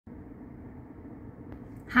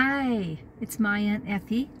Hi, it's my Aunt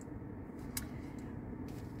Effie.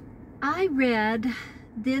 I read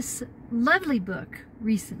this lovely book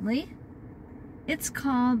recently. It's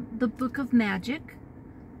called The Book of Magic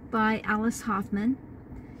by Alice Hoffman.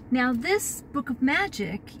 Now this Book of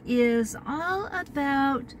Magic is all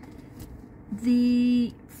about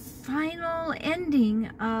the final ending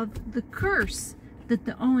of the curse that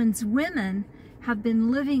the Owens women have been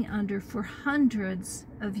living under for hundreds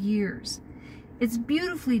of years. It's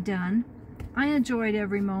beautifully done. I enjoyed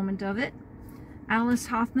every moment of it. Alice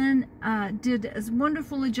Hoffman did as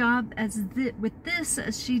wonderful a job with this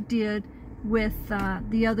as she did with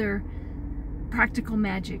the other practical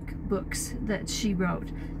magic books that she wrote.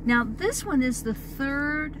 Now this one is the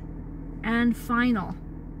third and final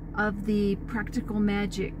of the practical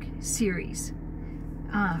magic series.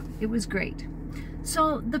 It was great.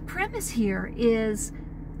 So the premise here is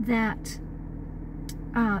that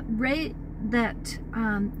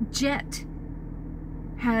Jet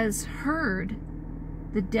has heard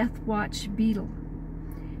the Death Watch beetle,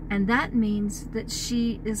 and that means that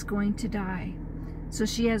she is going to die. So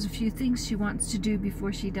she has a few things she wants to do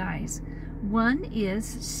before she dies. One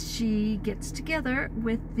is she gets together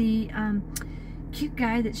with the cute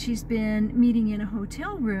guy that she's been meeting in a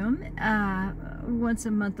hotel room once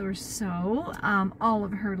a month or so, all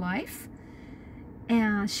of her life.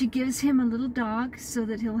 And she gives him a little dog so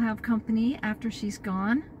that he'll have company after she's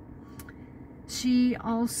gone. She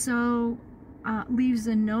also leaves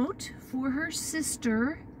a note for her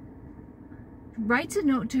sister, writes a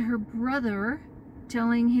note to her brother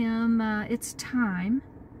telling him it's time.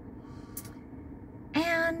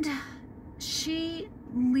 And she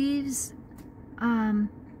leaves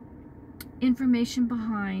information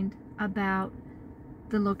behind about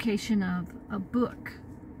the location of a book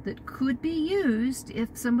that could be used if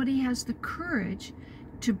somebody has the courage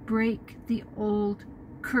to break the old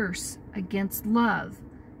curse against love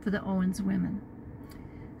for the Owens women.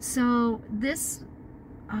 So this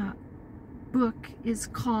book is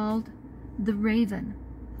called The Raven,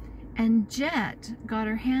 and Jet got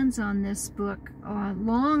her hands on this book a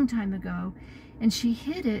long time ago, and she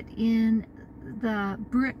hid it in the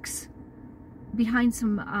bricks, behind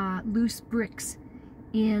some loose bricks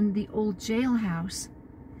in the old jailhouse.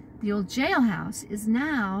 The old jailhouse is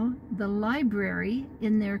now the library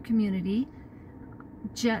in their community.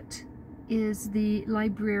 Jet is the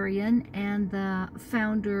librarian and the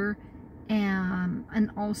founder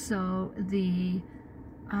and also the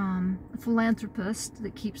philanthropist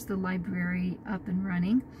that keeps the library up and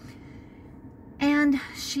running. And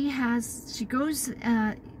she goes,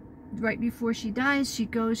 right before she dies, she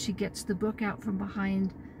gets the book out from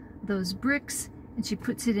behind those bricks, and she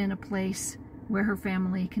puts it in a place where her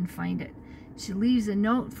family can find it. She leaves a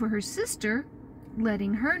note for her sister,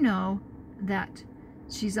 letting her know that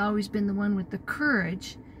she's always been the one with the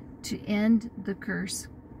courage to end the curse.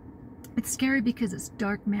 It's scary because it's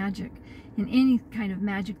dark magic, and any kind of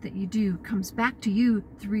magic that you do comes back to you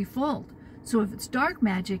threefold. So if it's dark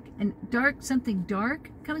magic and something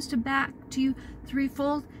dark comes back to you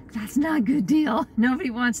threefold, that's not a good deal.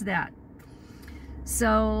 Nobody wants that.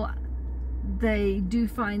 So they do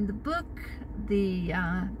find the book. The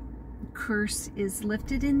curse is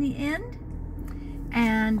lifted in the end,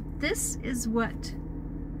 and this is what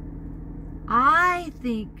I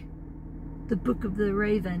think the Book of the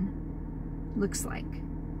Raven looks like.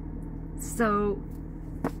 So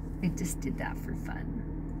I just did that for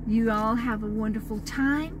fun. You all have a wonderful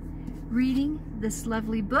time reading this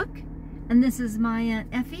lovely book, and this is my Aunt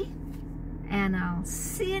Effie, and I'll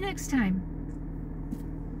see you next time.